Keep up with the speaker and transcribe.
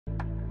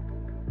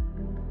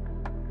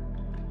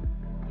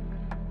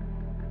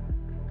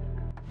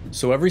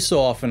So every so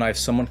often I have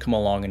someone come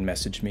along and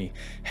message me,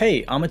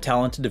 "Hey, I'm a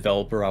talented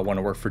developer, I want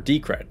to work for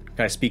Decred.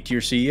 Can I speak to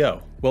your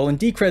CEO?" Well, in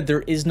Decred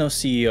there is no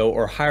CEO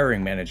or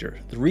hiring manager.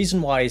 The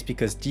reason why is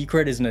because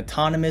Decred is an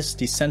autonomous,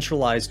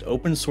 decentralized,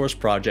 open source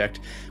project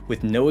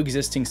with no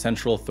existing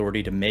central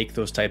authority to make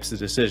those types of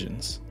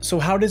decisions. So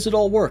how does it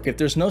all work? If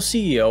there's no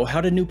CEO, how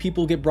do new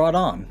people get brought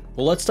on?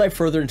 Well, let's dive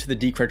further into the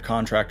Decred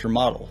contractor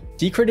model.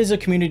 Decred is a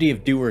community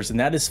of doers, and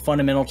that is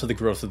fundamental to the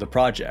growth of the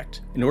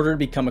project. In order to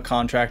become a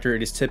contractor,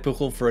 it is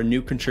typical for a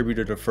new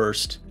contributor to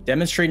first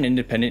demonstrate an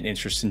independent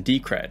interest in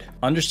Decred.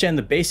 Understand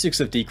the basics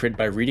of Decred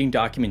by reading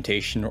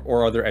documentation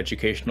or other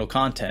educational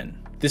content.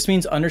 This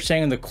means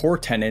understanding the core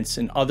tenets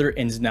and other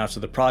ins and outs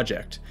of the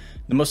project.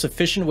 The most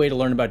efficient way to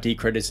learn about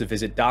Decred is to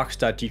visit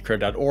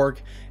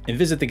docs.decred.org and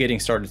visit the Getting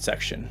Started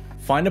section.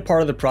 Find a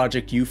part of the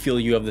project you feel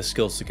you have the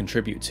skills to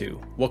contribute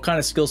to. What kind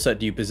of skill set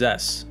do you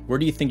possess? Where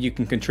do you think you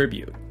can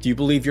contribute? Do you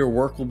believe your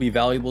work will be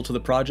valuable to the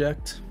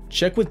project?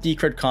 Check with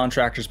Decred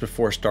contractors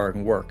before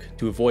starting work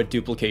to avoid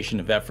duplication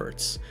of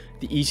efforts.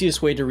 The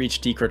easiest way to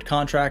reach Decred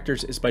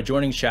contractors is by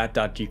joining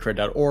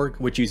chat.decred.org,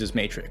 which uses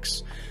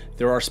Matrix.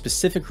 There are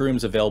specific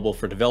rooms available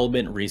for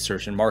development,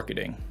 research, and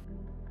marketing.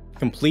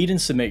 Complete and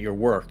submit your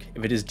work.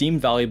 If it is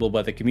deemed valuable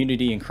by the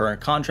community and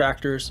current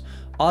contractors,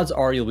 odds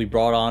are you'll be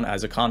brought on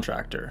as a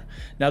contractor.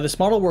 Now, this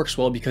model works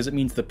well because it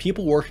means the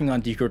people working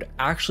on Decred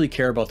actually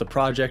care about the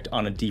project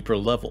on a deeper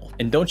level,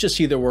 and don't just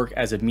see their work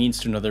as a means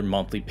to another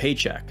monthly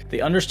paycheck.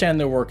 They understand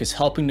their work is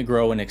helping to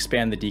grow and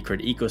expand the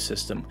Decred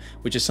ecosystem,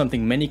 which is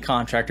something many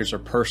contractors are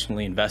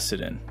personally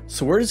invested in.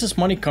 So where does this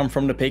money come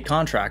from to pay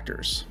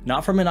contractors?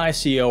 Not from an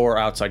ICO or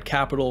outside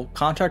capital.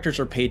 Contractors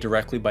are paid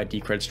directly by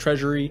Decred's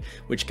treasury,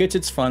 which gets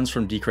its funds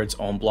from Decred's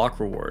own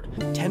block reward.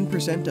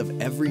 10% of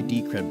every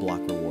Decred block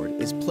reward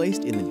is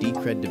placed in the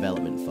Decred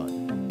Development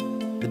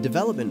Fund. The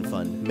Development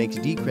Fund makes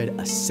Decred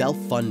a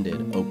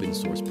self-funded open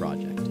source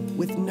project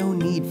with no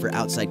need for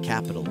outside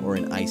capital or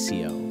an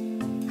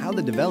ICO. How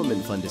the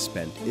Development Fund is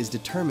spent is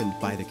determined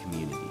by the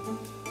community.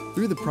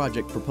 Through the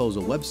project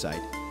proposal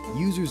website,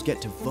 users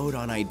get to vote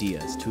on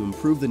ideas to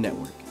improve the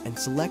network and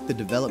select the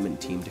development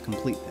team to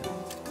complete them.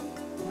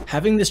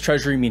 Having this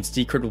treasury means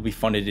Decred will be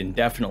funded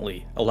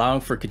indefinitely,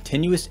 allowing for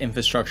continuous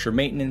infrastructure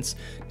maintenance,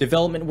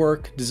 development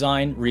work,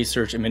 design,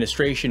 research,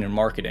 administration, and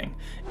marketing.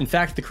 In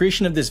fact, the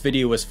creation of this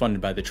video was funded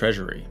by the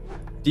treasury.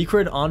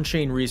 Decred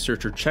on-chain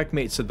researcher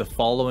Checkmate said the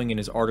following in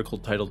his article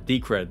titled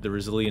Decred, the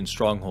Resilient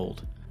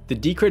Stronghold. The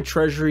Decred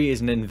treasury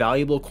is an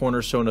invaluable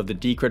cornerstone of the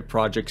Decred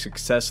project's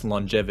success and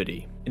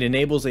longevity. It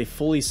enables a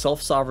fully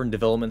self-sovereign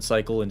development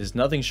cycle and is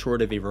nothing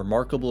short of a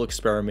remarkable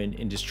experiment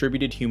in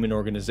distributed human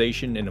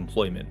organization and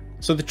employment.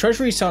 So the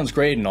treasury sounds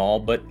great and all,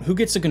 but who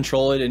gets to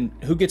control it and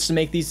who gets to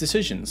make these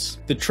decisions?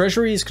 The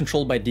treasury is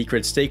controlled by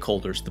Decred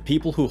stakeholders, the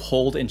people who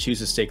hold and choose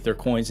to stake their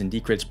coins in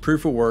Decred's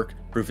proof-of-work,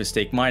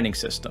 proof-of-stake mining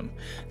system.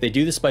 They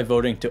do this by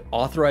voting to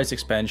authorize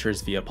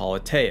expenditures via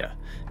Politeia,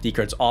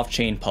 Decred's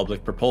off-chain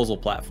public proposal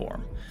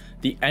platform.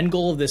 The end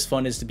goal of this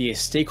fund is to be a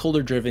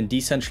stakeholder-driven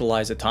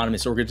decentralized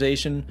autonomous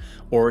organization,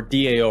 or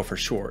DAO for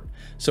short.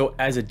 So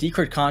as a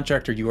Decred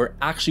contractor, you are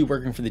actually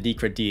working for the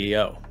Decred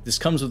DAO. This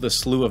comes with a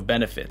slew of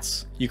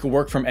benefits. You can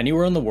work from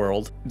anywhere in the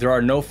world, there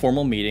are no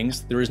formal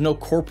meetings, there is no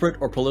corporate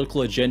or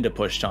political agenda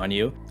pushed on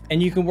you,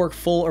 and you can work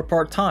full or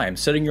part-time,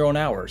 setting your own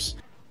hours.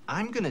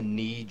 I'm gonna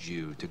need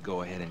you to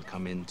go ahead and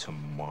come in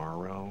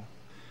tomorrow.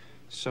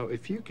 So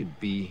if you could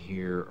be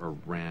here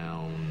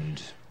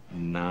around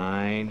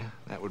 9,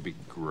 that would be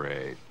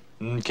great.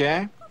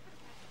 Okay?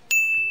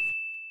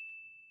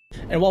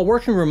 And while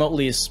working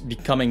remotely is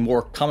becoming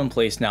more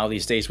commonplace now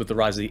these days with the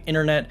rise of the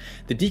internet,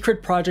 the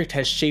Decred project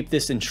has shaped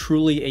this in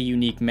truly a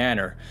unique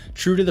manner,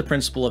 true to the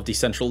principle of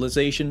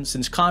decentralization,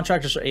 since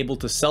contractors are able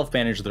to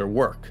self-manage their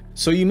work.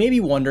 So you may be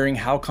wondering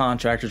how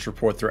contractors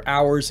report their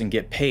hours and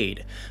get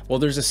paid. Well,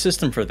 there's a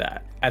system for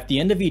that. At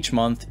the end of each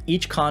month,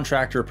 each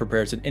contractor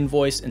prepares an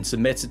invoice and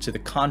submits it to the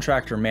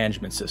Contractor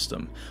Management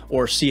System,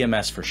 or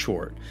CMS for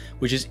short,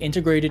 which is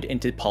integrated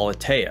into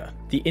Politeia.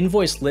 The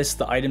invoice lists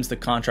the items the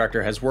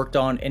contractor has worked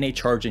on and a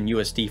charge in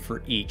USD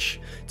for each.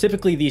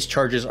 Typically, these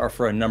charges are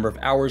for a number of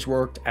hours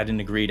worked at an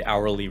agreed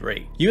hourly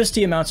rate.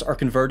 USD amounts are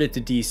converted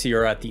to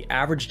DCR at the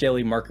average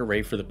daily market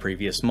rate for the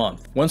previous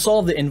month. Once all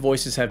of the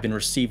invoices have been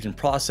received and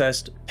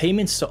processed,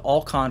 payments to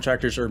all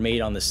contractors are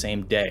made on the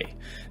same day.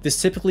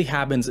 This typically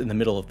happens in the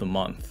middle of the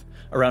month,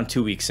 around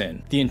 2 weeks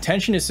in. The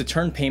intention is to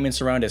turn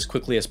payments around as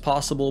quickly as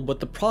possible, but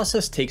the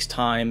process takes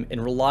time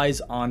and relies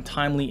on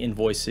timely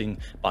invoicing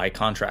by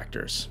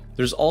contractors.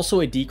 There's also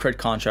a Decred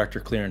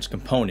contractor clearance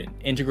component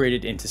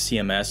integrated into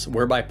CMS,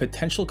 whereby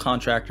potential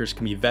contractors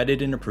can be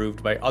vetted and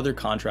approved by other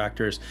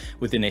contractors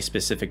within a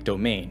specific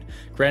domain,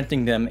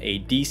 granting them a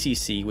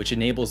DCC, which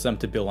enables them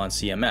to bill on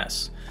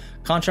CMS.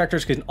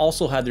 Contractors can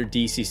also have their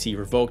DCC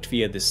revoked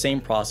via the same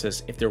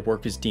process if their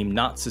work is deemed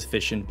not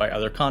sufficient by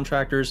other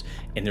contractors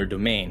in their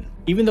domain.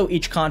 Even though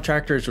each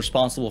contractor is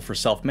responsible for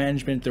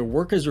self-management, their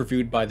work is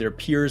reviewed by their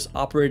peers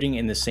operating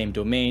in the same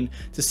domain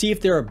to see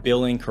if they are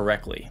billing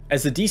correctly.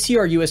 As the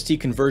DCR USD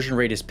conversion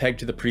rate is pegged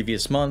to the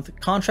previous month,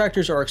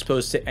 contractors are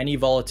exposed to any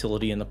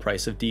volatility in the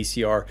price of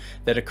DCR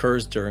that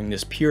occurs during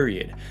this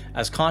period,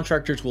 as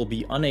contractors will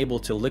be unable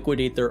to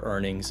liquidate their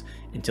earnings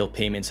until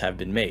payments have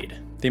been made.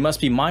 They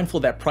must be mindful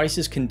that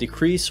prices can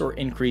decrease or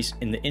increase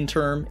in the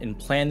interim and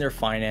plan their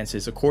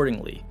finances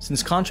accordingly.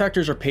 Since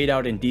contractors are paid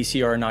out in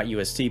DCR not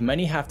USD,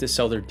 many have to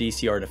sell their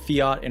DCR to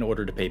fiat in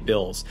order to pay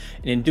bills,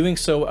 and in doing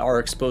so are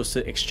exposed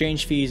to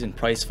exchange fees and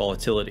price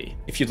volatility.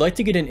 If you'd like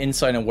to get an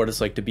insight on what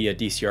it's like to be a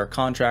DCR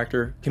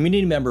contractor,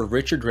 community member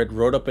Richard Red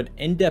wrote up an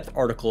in-depth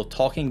article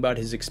talking about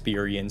his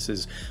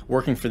experiences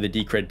working for the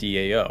Decred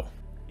DAO.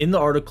 In the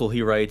article,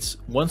 he writes,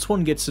 "Once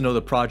one gets to know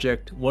the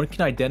project, one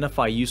can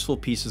identify useful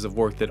pieces of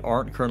work that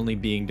aren't currently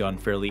being done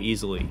fairly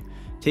easily.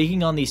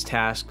 Taking on these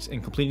tasks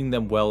and completing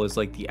them well is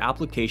like the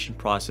application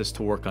process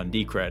to work on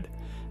Decred.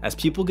 As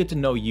people get to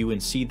know you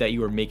and see that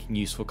you are making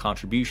useful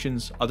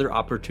contributions, other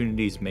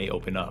opportunities may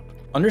open up."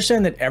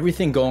 Understand that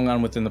everything going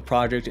on within the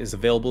project is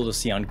available to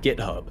see on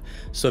GitHub,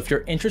 so if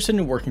you're interested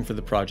in working for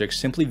the project,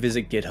 simply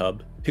visit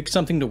GitHub, pick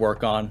something to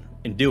work on,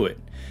 and do it.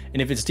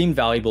 And if it's deemed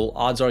valuable,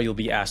 odds are you'll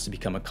be asked to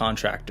become a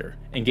contractor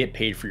and get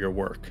paid for your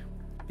work.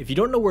 If you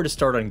don't know where to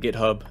start on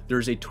GitHub,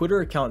 there's a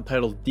Twitter account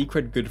titled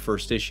Decred Good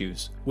First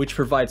Issues, which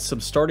provides some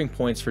starting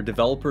points for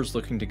developers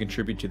looking to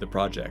contribute to the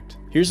project.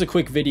 Here's a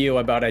quick video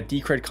about a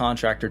Decred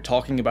contractor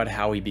talking about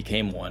how he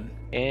became one.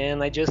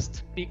 And I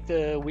just picked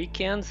a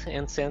weekend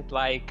and sent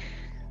like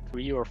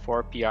 3 or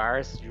 4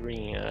 PRs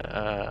during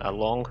a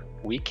long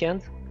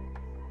weekend.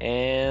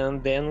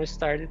 And then we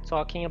started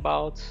talking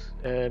about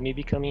me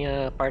becoming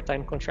a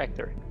part-time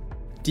contractor.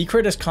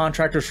 Decred has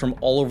contractors from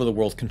all over the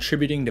world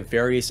contributing to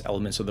various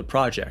elements of the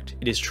project.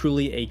 It is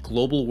truly a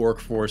global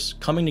workforce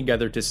coming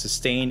together to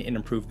sustain and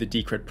improve the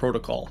Decred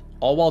protocol,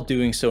 all while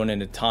doing so in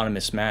an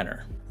autonomous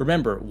manner.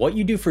 Remember, what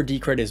you do for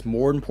Decred is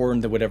more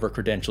important than whatever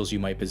credentials you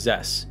might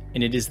possess,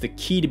 and it is the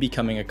key to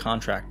becoming a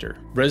contractor.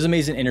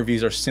 Resumes and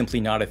interviews are simply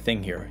not a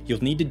thing here.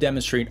 You'll need to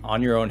demonstrate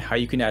on your own how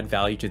you can add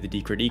value to the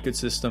Decred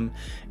ecosystem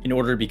in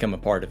order to become a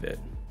part of it.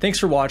 Thanks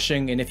for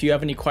watching, and if you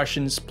have any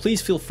questions,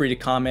 please feel free to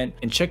comment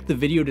and check the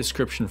video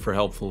description for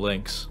helpful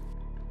links.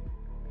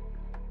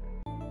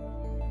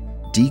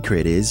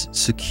 Decred is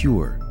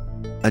secure,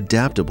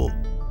 adaptable,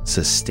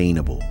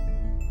 sustainable.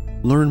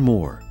 Learn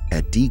more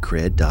at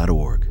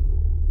decred.org.